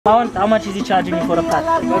How much is he charging me for a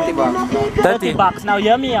cut? 30 bucks. 30 bucks. Now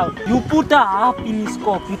hear me out. You put a half in his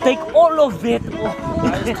scope. You take all of it.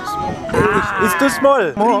 It's too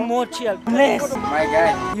small. Bring more chill. Less. My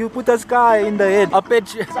guy. You put a sky in the head. A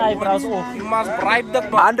pitch. Eyebrows off. You must bribe the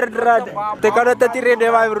 100 rand. Take out 30 rand,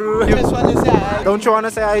 bro. Don't you want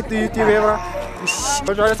to say hi to YouTube, bro?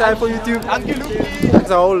 Don't you want to say hi for YouTube? There's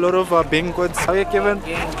a whole lot of banquets. How are you, Kevin?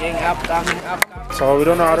 gang upcoming. So we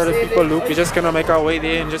don't know how the people look. We're just gonna make our way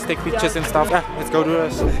there and just take pictures and stuff. Yeah, let's go do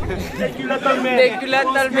this. Thank you,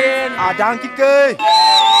 little man. Ah, dankie kei.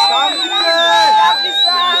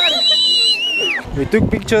 We took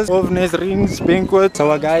pictures of Nesrin's banquet.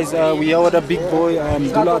 So guys, we here with a big boy.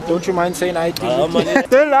 Dula, don't you mind saying hi to him?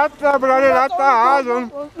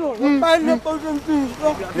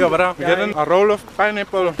 Yeah, brother, we're getting a roll of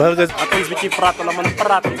pineapple burgers. At least we keep praten. Laman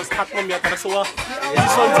praten. Tapos cut mo miya. Tapos wa.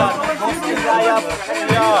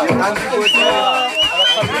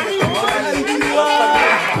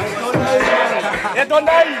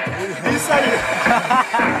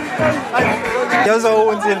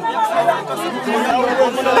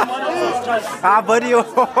 Ah, buddy, you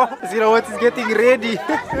know what is getting ready.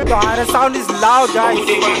 The sound is loud, guys.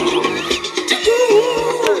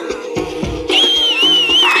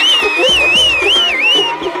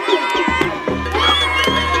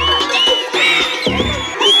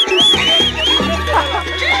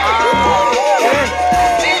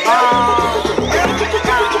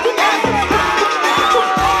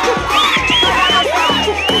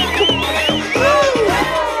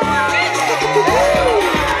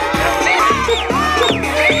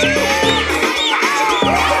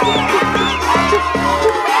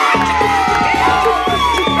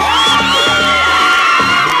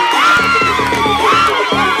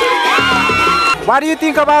 What do you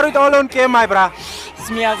think about it all on cam, my bra?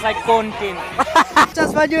 Smells like content.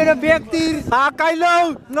 Just want you in a big deal.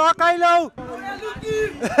 Nakailo!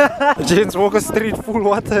 James walk a street full,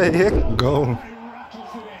 what the heck? Goal.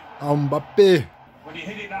 Mbappe.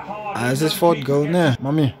 This is fourth goal, ne?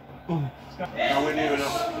 Mami.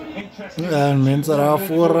 En mensen daar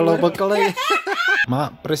voor hulle bakkelei.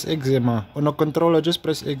 Ma, press X, ma. On a controller, just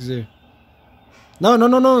press X. No.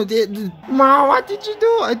 Ma, what did you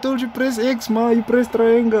do? I told you press X, ma. You press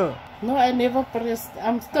triangle. No, I never pressed.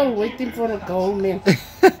 I'm still waiting for a goal, man.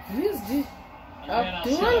 Who's this?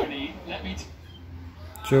 Abdul?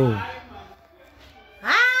 Joe.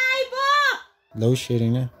 Hi, Bo! Low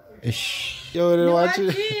shading, ne? Ish. Yo, we're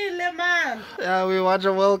watching. Man. Yeah, we watch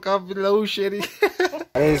a World Cup with low shading.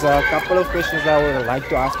 There's a couple of questions that I would like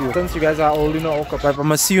to ask you. Since you guys are all in a World Cup,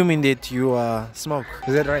 I'm assuming that you smoke.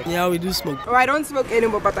 Is that right? Yeah, we do smoke. Oh, I don't smoke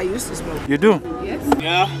anymore, but I used to smoke. You do? Yes.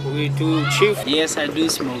 Yeah, we do, Chief. Yes, I do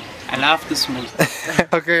smoke. I love to smoke.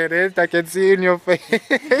 Okay, that I can see in your face.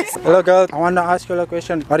 Hello, girl. I want to ask you a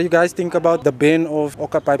question. What do you guys think about the ban of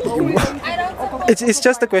Occupy? It's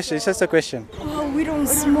just a question. It's just a question. Oh, we don't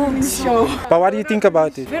smoke, so. But what do you think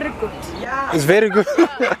about it? Very good. Yeah. It's very good.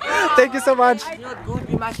 Thank you so much. Not good.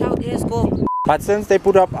 We must shout, yes, go. But since they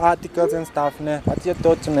put up articles and stuff, what's your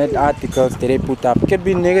thoughts on that articles that they put up? Could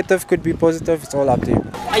be negative, could be positive. It's all up to you.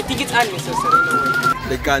 I think it's unnecessary in a way.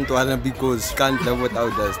 They can't wanna because can't live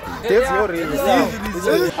without us. That's your reason.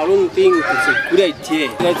 I don't think it's a good idea.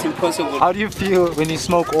 That's impossible. How do you feel when you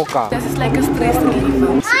smoke Oka? This is like a stress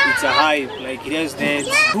relief. It's a hype. Like, it has that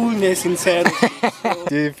coolness inside.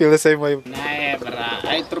 Do you feel the same way? Nah, bruh.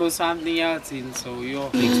 I throw something else in, so yo,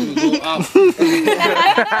 makes me go up.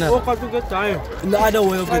 Oka to get time. Another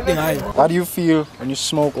way of getting high. How do you feel when you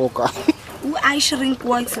smoke Oka? I shrink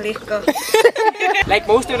quite lekker. Like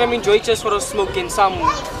most of them enjoy just for a smoke and some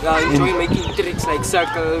enjoy making tricks like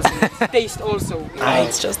circles. Taste also.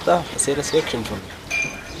 It's just a satisfaction for me.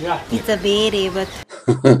 Yeah. It's a berry, but.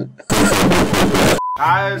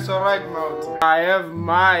 It's alright, Mount. I have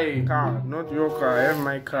my car, not your car. I have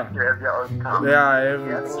my car. You have your own car? Yeah, I have.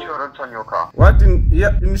 You have insurance on your car? What?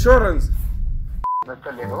 Insurance?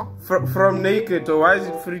 Mr. Lego? From Naked, or why is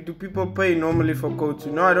it free? Do people pay normally for quotes?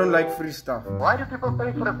 No, I don't like free stuff. Why do people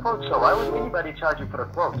pay for a quote, so why would anybody charge you for a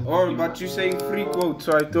quote? Oh, but you're saying free quote,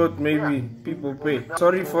 so I thought maybe people pay.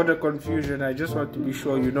 Sorry for the confusion, I just want to be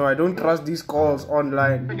sure, I don't trust these calls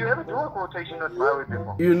online. Did you ever do a quotation on my way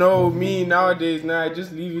before? You know me nowadays, I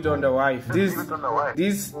just leave it on the wife.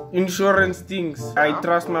 These insurance things, I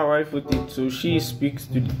trust my wife with it, so she speaks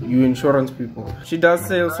to you insurance people. She does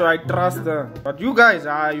sales, so I trust her. But you guys,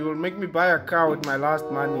 you will make me buy a car with my last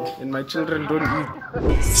money, and my children don't eat.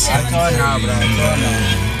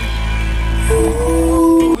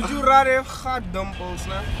 Would you brother heeft gatdumpels,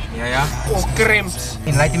 né? Yeah. Or cramps.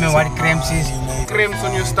 Enlighten me what cramps is. Cramps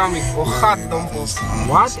on your stomach. Or gatdumpels.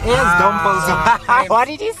 What is dumples? What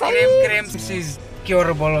did you say? Cramps is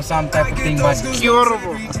curable or some type of thing, but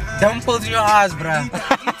Curable. dumples your ass, bruh.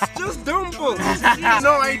 It's just dumpels.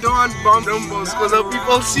 No, I don't want bomb dumples because the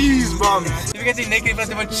people see his bombs. If you get the naked in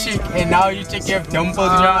front of a chick and now you check you have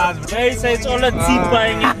dumples in your ass, bruh. Guys, it's all a deep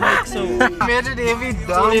buying it like so. Imagine having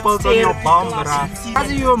dumples on your bum, bruh. How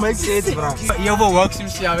do you make sense, bruh? He overworks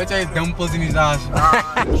himself, that's why he has dumples in his ass.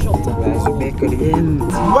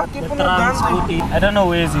 What happened to dancing? I don't know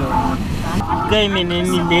where's you. Came in and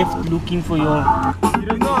he left looking for you.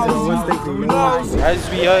 Guys,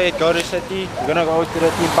 we are at Goddess City. We're gonna go to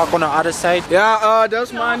the theme park on the other side. Yeah,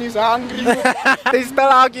 this man is hungry. They still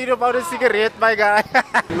arguing about a cigarette, my guy.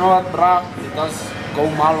 You know what, bro? Let's go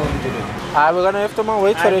Malon today. We're gonna have to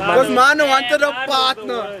wait for it, Because man. man wanted a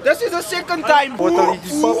partner. This is the second time. Totally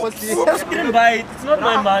just purposely. I didn't buy it, it's not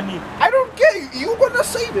my money. I don't care. You gonna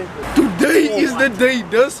save it. Today is the day.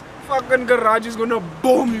 This fucking garage is gonna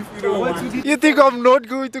bomb if you don't want it. You think I'm not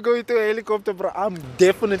going to go into a helicopter, bro? I'm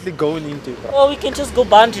definitely going into it, bro. Oh, we can just go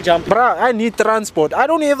bungee jumping. Bro, I need transport. I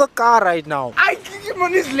don't have a car right now. I kick him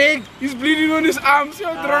on his leg. He's bleeding on his arms.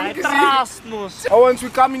 How drunk is he? Trastnos. Oh, once we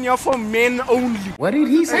come in here for men only. What did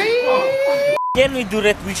he say? Can we do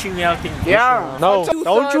that wishing me out thing? Yeah. No,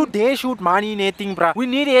 don't you dare shoot money in anything, bro. We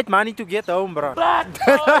need that money to get home, bro.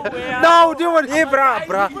 No, dude. Hey, bro.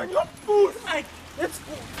 Let's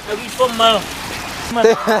go. I wish for Mal.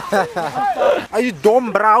 Are you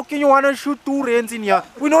dumb, bro? How can you wanna shoot 2 rands in here?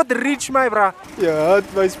 We're not rich, my bro. Yeah,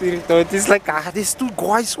 my spirit though. It's like, these 2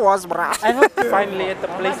 guys was, bro. I hope to finally at the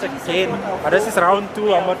place again. This is round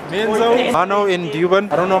 2. I'm at Menzo, Mano in Dubon.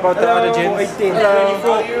 I don't know about the other gents. You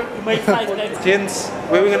might fight that. Gents,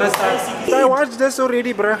 where we gonna start? I watched this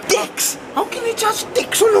already, bro. Dicks! How can you just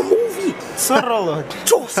dicks on a movie? Cyril.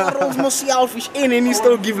 Joe Cyril's more selfish and he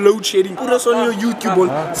still give load shedding. Put us on your YouTube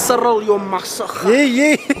on Cyril, your massacre.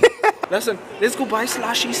 Yeah. Listen, let's go buy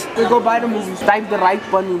slushies. We go buy the movies. Type the right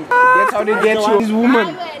one in. That's how they get you. This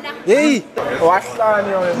woman. Hey. What's on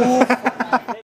your